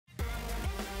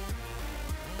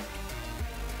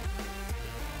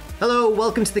Hello,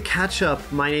 welcome to the Catch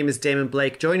Up. My name is Damon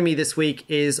Blake. Joining me this week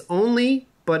is only,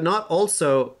 but not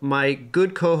also, my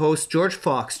good co-host George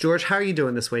Fox. George, how are you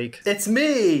doing this week? It's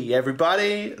me,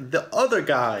 everybody, the other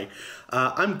guy.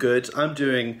 I'm good. I'm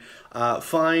doing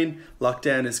fine.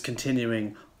 Lockdown is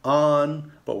continuing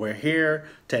on, but we're here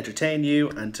to entertain you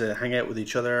and to hang out with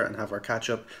each other and have our catch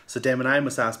up. So Damon, I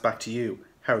must ask back to you.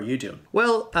 How are you doing?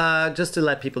 Well, just to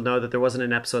let people know that there wasn't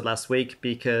an episode last week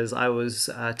because I was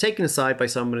taken aside by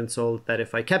someone and told that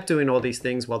if I kept doing all these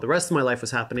things while the rest of my life was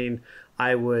happening,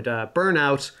 I would burn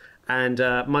out. And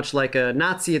much like a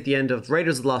Nazi at the end of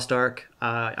Raiders of the Lost Ark,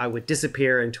 I would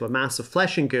disappear into a mass of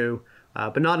flesh and goo,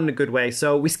 but not in a good way.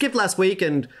 So we skipped last week,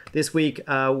 and this week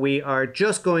we are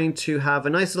just going to have a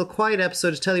nice little quiet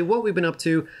episode to tell you what we've been up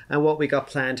to and what we got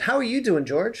planned. How are you doing,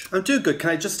 George? I'm doing good.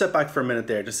 Can I just step back for a minute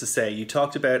there just to say, you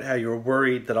talked about how you were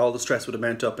worried that all the stress would have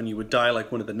mount up and you would die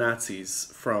like one of the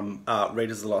Nazis from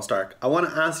Raiders of the Lost Ark. I want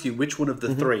to ask you which one of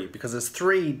the three, because there's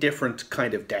three different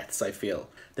kind of deaths, I feel.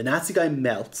 The Nazi guy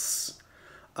melts.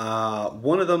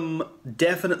 One of them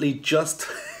definitely just...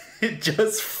 it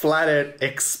just flat out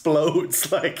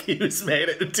explodes like he was made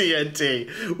out of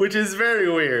TNT, which is very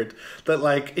weird. That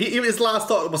like his last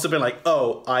thought must have been like,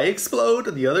 "Oh, I explode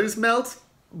and the others melt."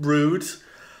 Rude.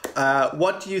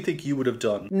 What do you think you would have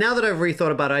done? Now that I've rethought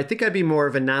about it, I think I'd be more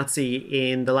of a Nazi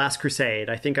in The Last Crusade.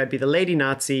 I think I'd be the lady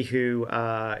Nazi who,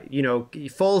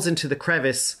 falls into the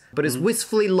crevice, but is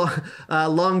wistfully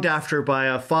longed after by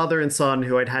a father and son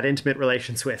who I'd had intimate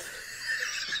relations with.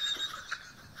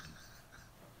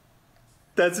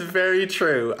 That's very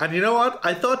true. And you know what?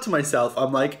 I thought to myself,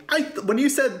 I'm like, when you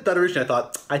said that originally, I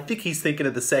thought, I think he's thinking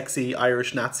of the sexy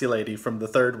Irish Nazi lady from the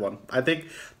third one. I think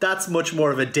that's much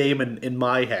more of a Damon in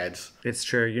my head. It's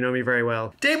true. You know me very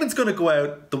well. Damon's going to go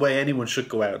out the way anyone should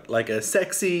go out, like a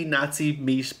sexy Nazi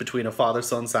meat between a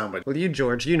father-son sandwich. Well, you,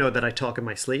 George, you know that I talk in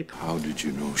my sleep. How did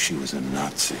you know she was a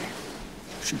Nazi?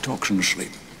 She talks in her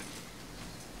sleep.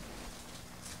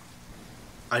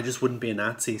 I just wouldn't be a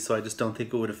Nazi, so I just don't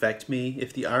think it would affect me.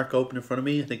 If the Ark opened in front of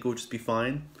me, I think it would just be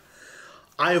fine.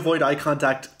 I avoid eye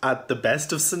contact at the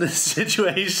best of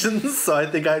situations, so I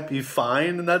think I'd be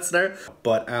fine in that scenario.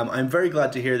 But I'm very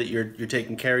glad to hear that you're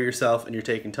taking care of yourself and you're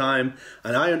taking time.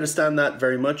 And I understand that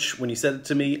very much when you said it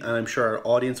to me, and I'm sure our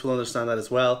audience will understand that as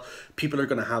well. People are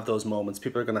going to have those moments.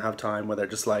 People are going to have time where they're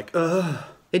just like, ugh.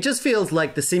 It just feels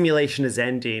like the simulation is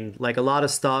ending. Like a lot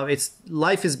of stuff,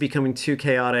 life is becoming too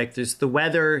chaotic. There's the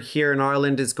weather here in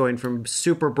Ireland is going from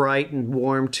super bright and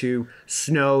warm to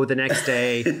snow the next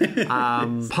day.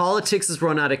 Politics has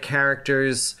run out of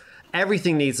characters.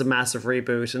 Everything needs a massive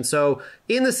reboot. And so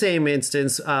in the same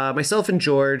instance, myself and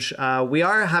George, we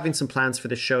are having some plans for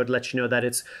this show to let you know that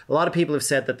a lot of people have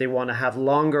said that they want to have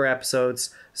longer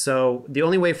episodes. So the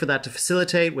only way for that to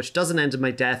facilitate, which doesn't end in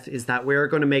my death, is that we're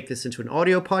going to make this into an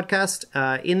audio podcast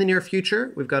in the near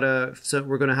future. We're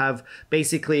going to have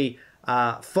basically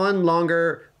fun,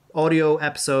 longer audio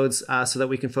episodes so that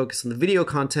we can focus on the video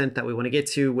content that we want to get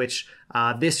to, which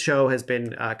this show has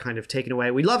been kind of taken away.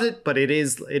 We loved it, but it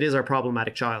is our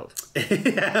problematic child.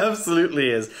 It absolutely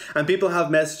is. And people have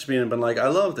messaged me and been like, I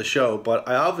love the show, but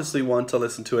I obviously want to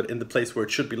listen to it in the place where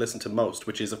it should be listened to most,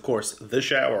 which is, of course, the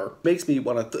shower. Makes me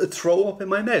want to throw up in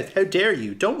my mouth. How dare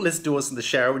you? Don't listen to us in the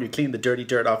shower when you clean the dirty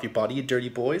dirt off your body, you dirty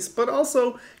boys. But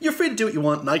also, you're free to do what you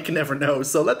want, and I can never know.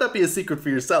 So let that be a secret for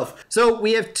yourself. So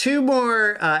we have two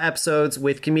more episodes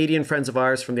with comedian friends of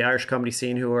ours from the Irish comedy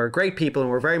scene who are great people,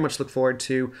 and we're very much looking forward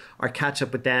to our catch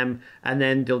up with them. And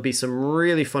then there'll be some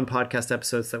really fun podcast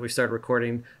episodes that we've started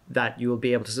recording that you will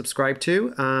be able to subscribe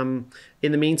to.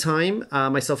 In the meantime,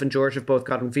 myself and George have both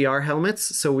gotten VR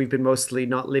helmets, so we've been mostly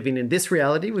not living in this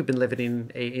reality. We've been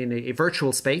living in a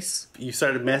virtual space. You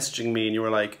started messaging me and you were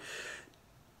like,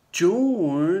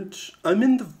 George, I'm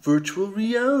in the virtual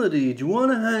reality. Do you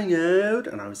want to hang out?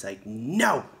 And I was like,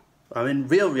 no, I'm in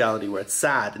real reality where it's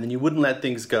sad. And then you wouldn't let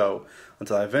things go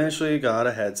until I eventually got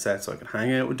a headset so I could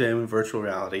hang out with Damon in virtual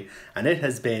reality. And it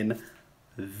has been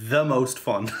the most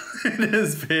fun. It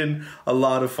has been a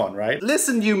lot of fun, right?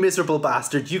 Listen, you miserable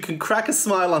bastard, you can crack a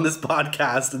smile on this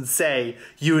podcast and say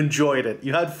you enjoyed it.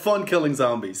 You had fun killing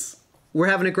zombies. We're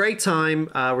having a great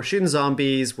time. We're shooting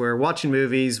zombies. We're watching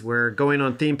movies. We're going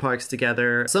on theme parks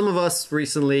together. Some of us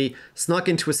recently snuck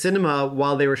into a cinema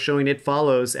while they were showing It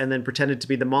Follows and then pretended to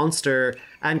be the monster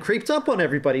and creeped up on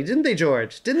everybody, didn't they,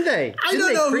 George? Didn't they? I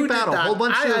don't know who did that.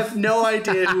 I have no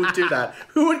idea who would do that.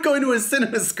 Who would go into a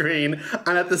cinema screen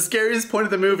and at the scariest point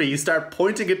of the movie you start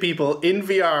pointing at people in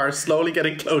VR, slowly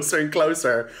getting closer and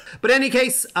closer? But in any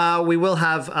case, we will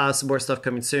have some more stuff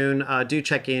coming soon. Do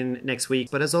check in next week.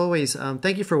 But as always,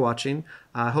 thank you for watching.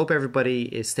 I hope everybody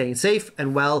is staying safe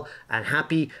and well and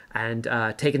happy and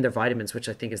taking their vitamins, which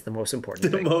I think is the most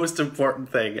important thing. The most important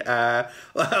thing.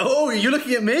 Oh, are you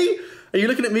looking at me? Are you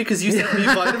looking at me because you sent me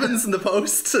vitamins in the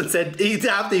post and said, eat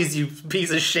have these, you piece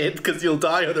of shit, because you'll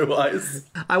die otherwise?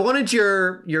 I wanted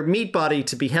your meat body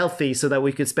to be healthy so that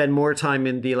we could spend more time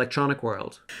in the electronic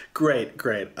world. Great.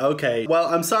 Okay. Well,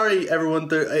 I'm sorry, everyone.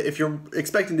 If you're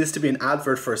expecting this to be an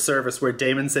advert for a service where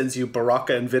Damon sends you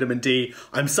Baraka and vitamin D,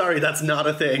 I'm sorry, that's not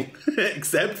a thing.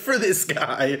 Except for this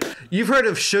guy. You've heard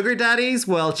of sugar daddies?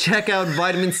 Well, check out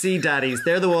vitamin C daddies.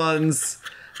 They're the ones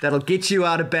that'll get you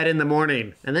out of bed in the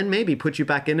morning and then maybe put you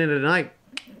back in it at night.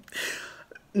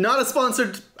 Not a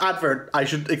sponsored advert, I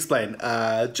should explain.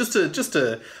 Just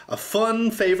a fun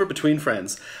favour between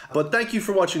friends. But thank you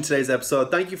for watching today's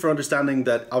episode. Thank you for understanding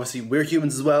that obviously we're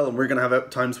humans as well, and we're going to have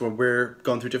times where we're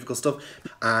going through difficult stuff.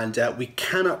 And we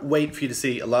cannot wait for you to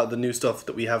see a lot of the new stuff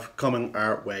that we have coming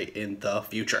our way in the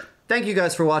future. Thank you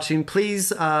guys for watching.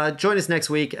 Please join us next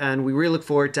week, and we really look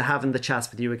forward to having the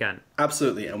chats with you again.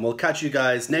 Absolutely, and we'll catch you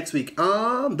guys next week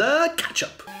on The Catch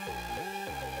Up.